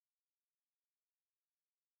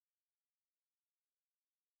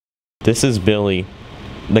This is Billy,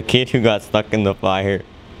 the kid who got stuck in the fire.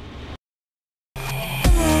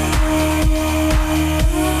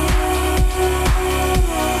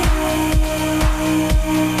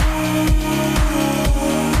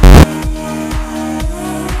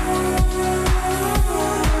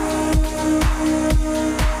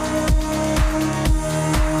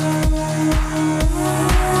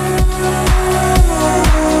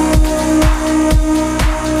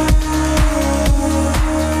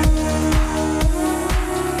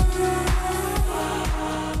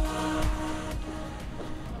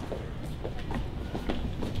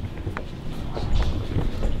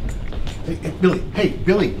 Hey, Billy! Hey,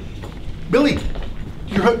 Billy! Billy!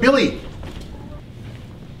 You're Billy!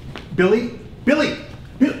 Billy! Billy!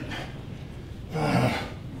 Billy!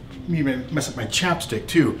 You mess up my chapstick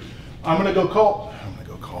too. I'm gonna go call.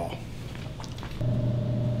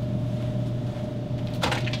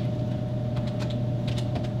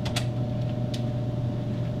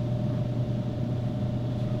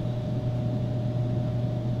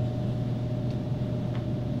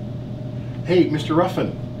 Hey, Mr.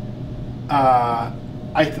 Ruffin.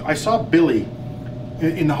 I saw Billy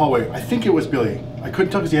in the hallway. I think it was Billy. I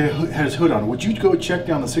couldn't tell because he had his hood on. Would you go check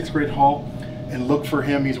down the 6th grade hall and look for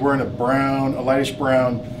him? He's wearing a lightish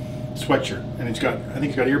brown sweatshirt, and I think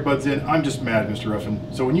he's got earbuds in. I'm just mad, Mr.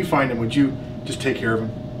 Ruffin. So when you find him, would you just take care of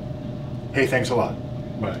him? Hey, thanks a lot.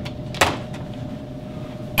 Bye.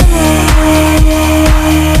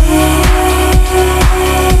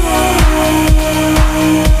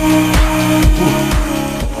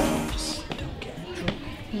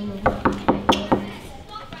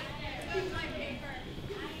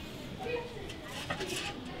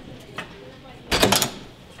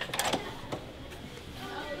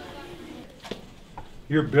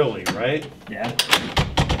 You're Billy, right? Yeah.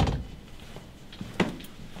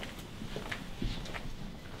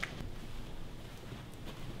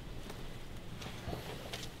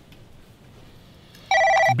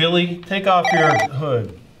 Billy, take off your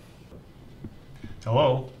hood.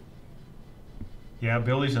 Hello? Yeah,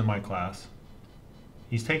 Billy's in my class.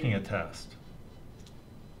 He's taking a test.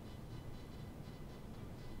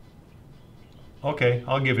 Okay,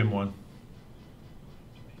 I'll give him one.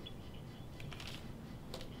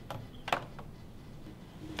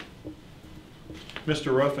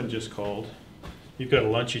 Mr. Ruffin just called. You've got a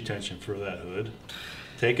lunch detention for that hood.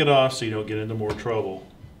 Take it off so you don't get into more trouble.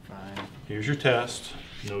 Fine. Here's your test.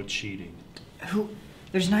 No cheating.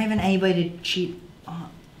 There's not even anybody to cheat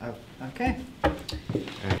on. Oh, okay.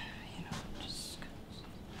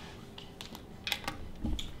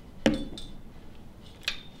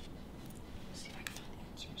 See if I can find the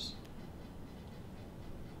answers.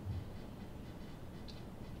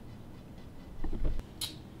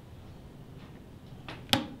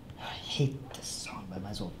 I hate this song, but I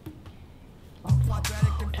might as well.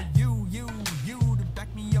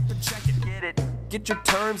 Get your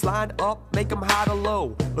terms lined up, make them high to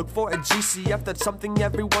low. Look for a GCF, that's something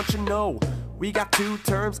everyone should know. We got 2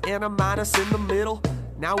 terms and a minus in the middle.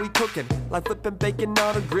 Now we cooking, like flipping bacon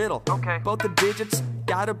on a griddle. Okay. Both the digits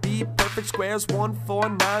gotta be perfect squares. 1, 4,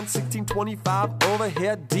 9, 16, 25.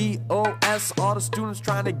 Overhead, DOS. All the students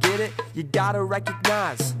trying to get it. You gotta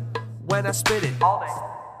recognize when I spit it. All day.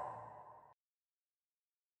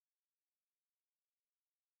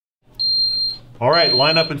 All right,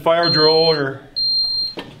 line up in fire drill order.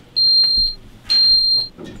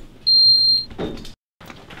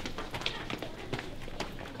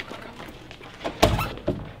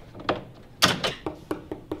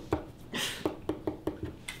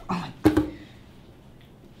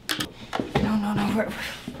 No,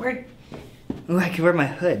 where? Ooh, I can wear my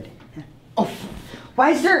hood. Oh,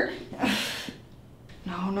 why is there?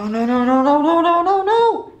 No.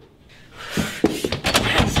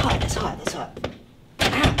 It's hot.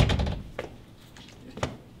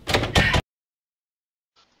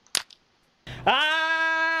 Ah!